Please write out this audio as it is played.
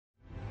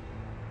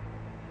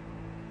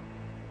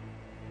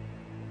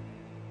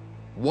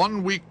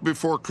1 week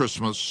before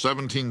Christmas,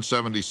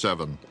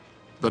 1777,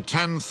 the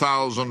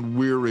 10,000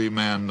 weary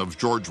men of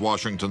George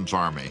Washington's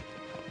army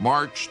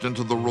marched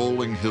into the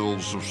rolling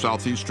hills of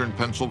southeastern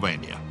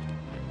Pennsylvania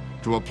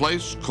to a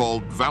place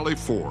called Valley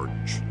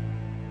Forge.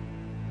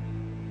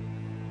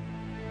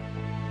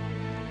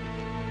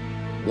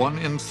 1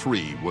 in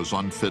 3 was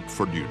unfit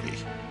for duty.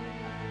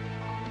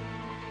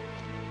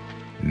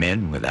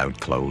 Men without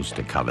clothes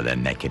to cover their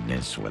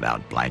nakedness,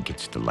 without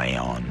blankets to lay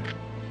on,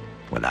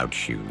 without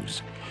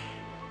shoes.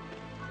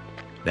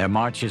 Their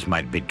marches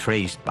might be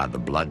traced by the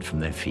blood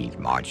from their feet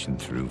marching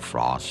through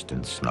frost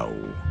and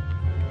snow.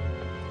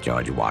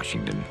 George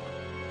Washington.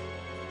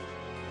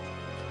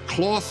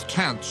 Cloth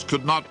tents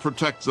could not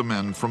protect the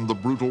men from the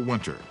brutal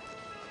winter,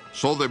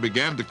 so they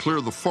began to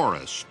clear the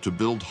forest to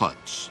build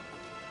huts.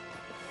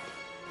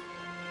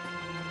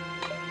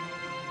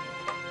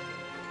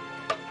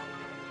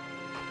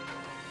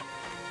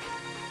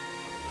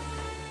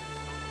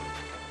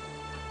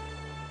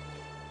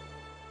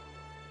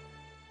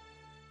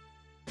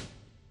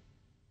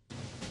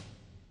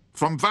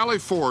 From Valley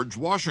Forge,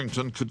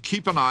 Washington could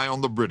keep an eye on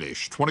the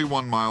British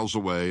 21 miles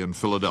away in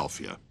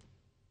Philadelphia.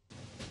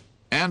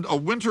 And a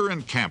winter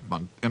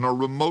encampment in a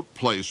remote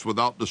place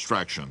without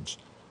distractions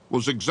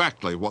was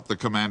exactly what the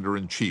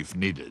commander-in-chief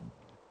needed.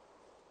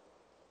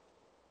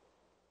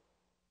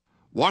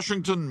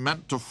 Washington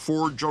meant to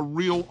forge a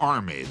real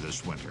army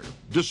this winter,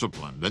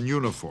 disciplined and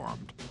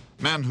uniformed,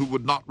 men who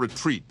would not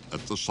retreat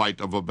at the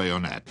sight of a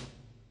bayonet.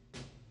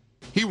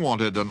 He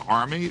wanted an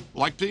army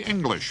like the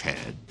English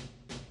had.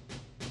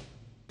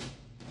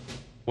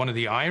 One of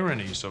the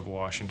ironies of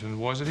Washington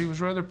was that he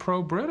was rather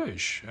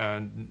pro-British,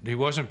 and he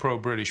wasn't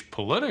pro-British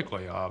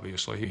politically,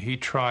 obviously. He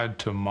tried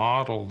to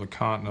model the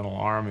Continental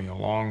Army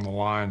along the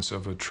lines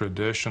of a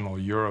traditional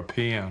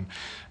European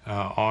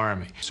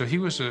army. So he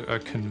was a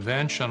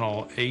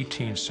conventional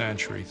 18th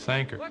century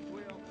thinker.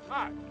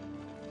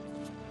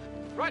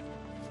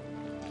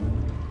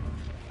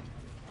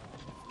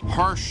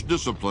 Harsh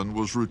discipline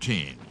was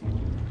routine.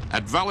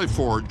 At Valley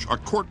Forge, a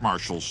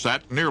court-martial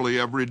sat nearly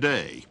every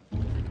day.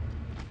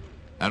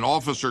 An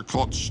officer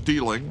caught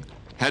stealing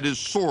had his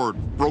sword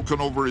broken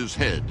over his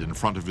head in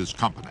front of his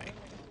company.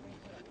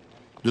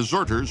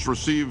 Deserters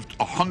received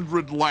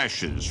 100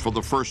 lashes for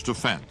the first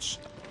offense,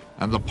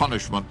 and the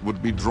punishment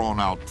would be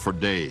drawn out for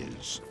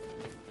days.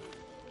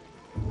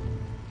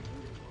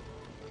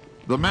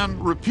 The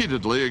men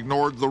repeatedly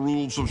ignored the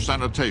rules of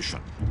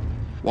sanitation.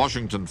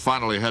 Washington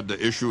finally had to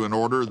issue an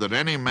order that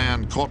any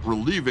man caught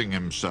relieving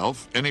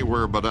himself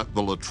anywhere but at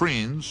the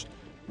latrines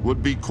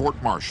would be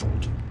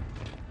court-martialed.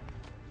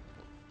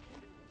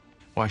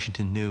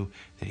 Washington knew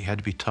that he had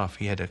to be tough.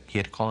 He had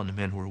to call on the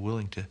men who were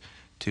willing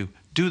to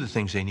do the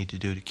things they need to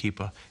do to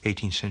keep a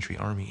 18th century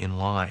army in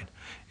line.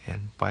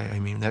 And I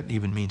mean, that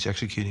even means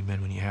executing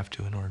men when you have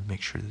to in order to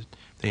make sure that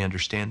they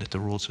understand that the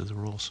rules are the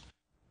rules.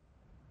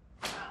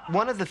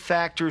 One of the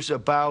factors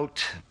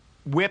about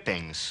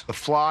whippings, the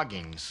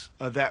floggings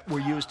that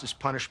were used as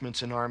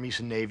punishments in armies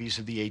and navies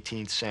of the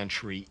 18th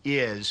century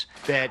is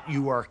that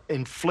you are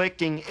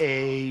inflicting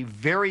a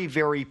very,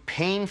 very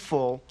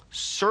painful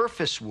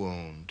surface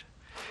wound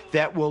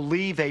that will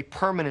leave a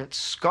permanent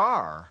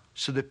scar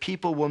so that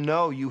people will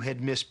know you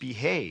had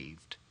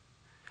misbehaved,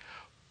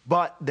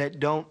 but that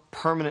don't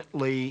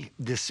permanently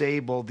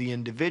disable the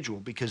individual,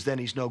 because then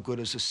he's no good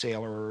as a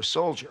sailor or a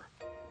soldier.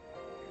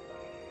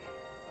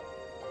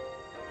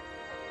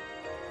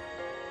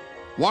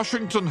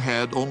 Washington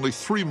had only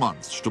 3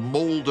 months to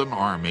mold an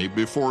army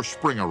before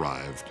spring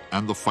arrived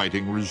and the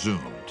fighting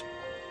resumed.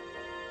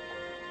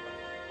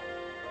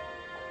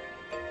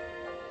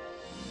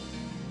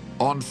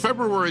 On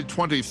February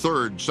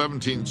 23,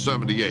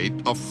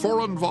 1778, a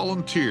foreign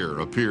volunteer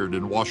appeared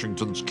in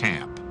Washington's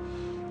camp.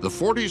 The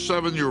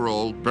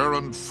 47-year-old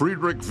Baron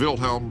Friedrich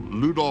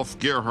Wilhelm Ludolf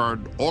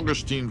Gerhard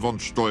Augustin von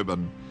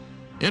Steuben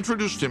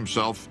introduced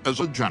himself as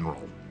a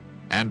general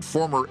and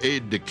former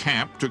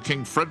aide-de-camp to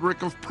King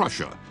Frederick of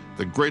Prussia,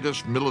 the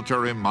greatest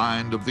military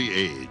mind of the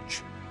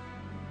age.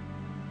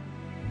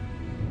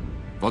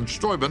 Von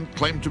Steuben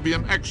claimed to be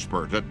an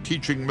expert at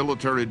teaching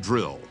military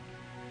drill,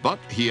 but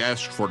he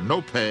asked for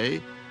no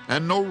pay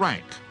and no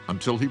rank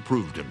until he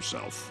proved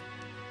himself.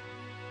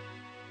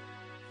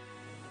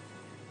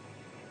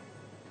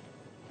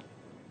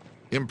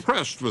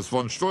 Impressed with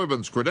von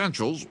Steuben's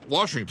credentials,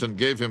 Washington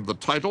gave him the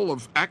title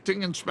of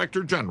Acting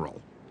Inspector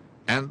General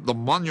and the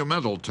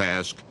monumental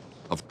task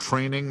of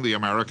training the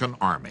American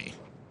Army.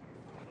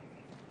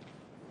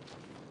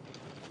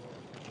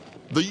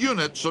 The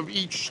units of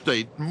each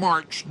state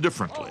marched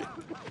differently.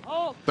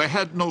 They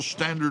had no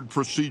standard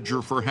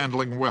procedure for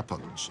handling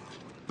weapons.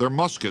 Their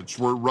muskets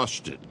were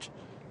rusted.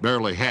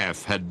 Barely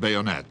half had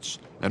bayonets,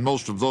 and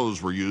most of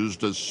those were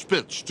used as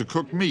spits to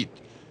cook meat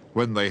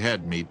when they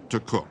had meat to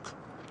cook.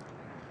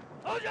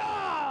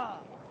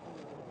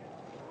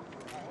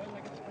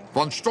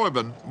 Von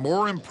Steuben,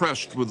 more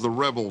impressed with the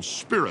rebel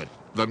spirit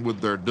than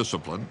with their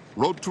discipline,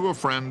 wrote to a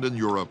friend in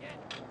Europe,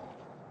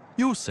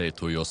 "You say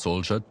to your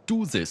soldier,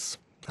 do this,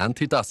 and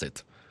he does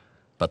it.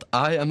 But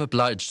I am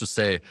obliged to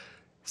say,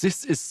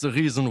 This is the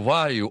reason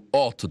why you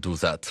ought to do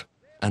that.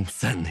 And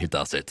then he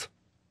does it.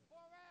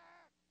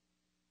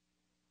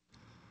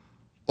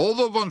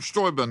 Although von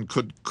Steuben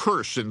could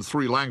curse in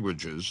 3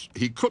 languages,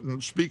 he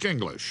couldn't speak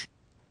English.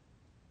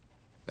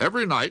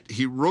 Every night,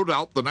 he wrote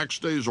out the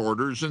next day's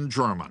orders in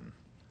German.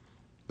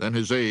 Then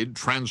his aide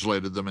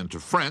translated them into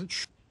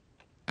French,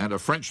 and a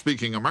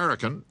French-speaking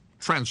American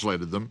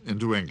translated them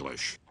into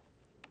English.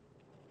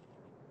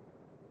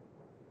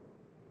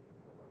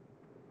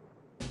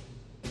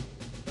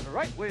 To the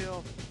right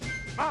wheel,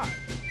 march.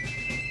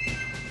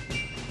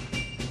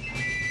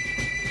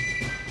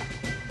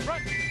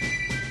 Front.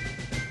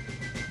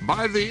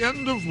 By the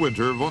end of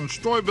winter, von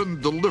Steuben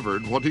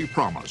delivered what he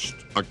promised,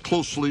 a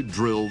closely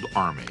drilled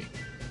army.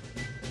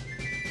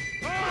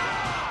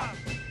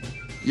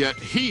 Yet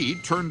he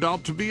turned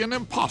out to be an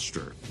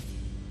imposter.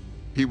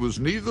 He was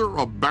neither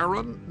a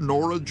baron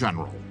nor a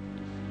general.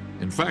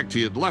 In fact,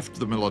 he had left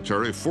the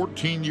military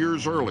 14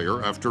 years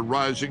earlier after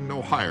rising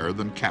no higher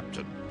than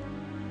captain.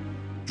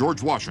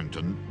 George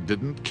Washington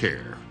didn't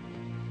care.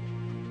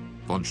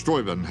 Von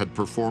Steuben had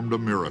performed a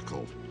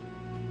miracle.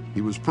 He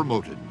was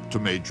promoted to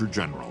Major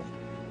General.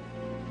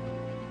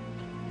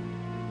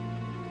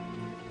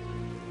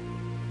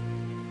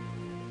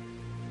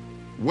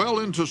 Well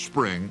into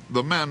spring,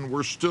 the men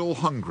were still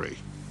hungry,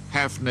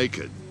 half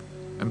naked,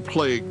 and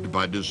plagued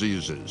by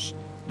diseases,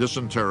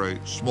 dysentery,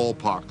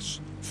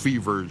 smallpox,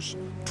 fevers,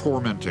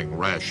 tormenting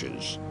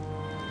rashes.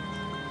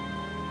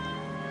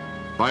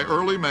 By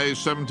early May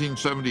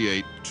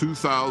 1778,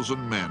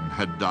 2,000 men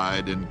had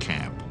died in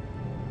camp.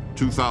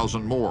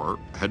 2,000 more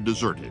had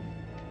deserted.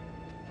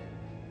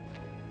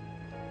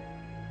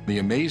 The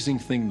amazing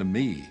thing to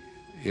me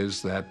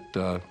is that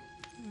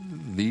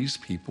these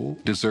people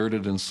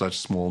deserted in such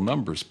small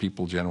numbers.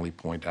 People generally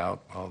point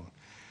out, well,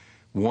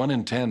 1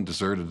 in 10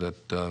 deserted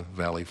at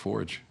Valley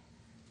Forge.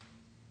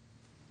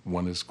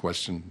 One is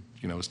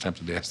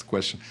tempted to ask the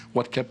question,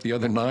 what kept the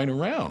other 9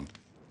 around?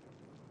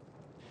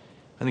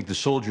 I think the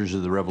soldiers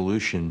of the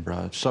Revolution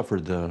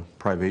suffered the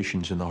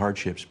privations and the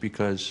hardships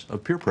because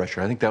of peer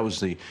pressure. I think that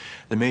was the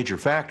major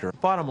factor.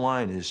 Bottom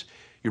line is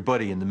your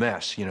buddy in the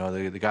mess, you know,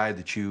 the guy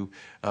that you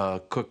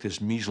cook this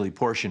measly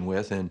portion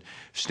with and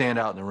stand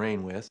out in the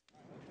rain with.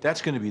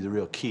 That's going to be the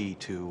real key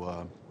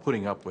to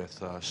putting up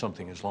with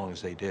something as long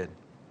as they did.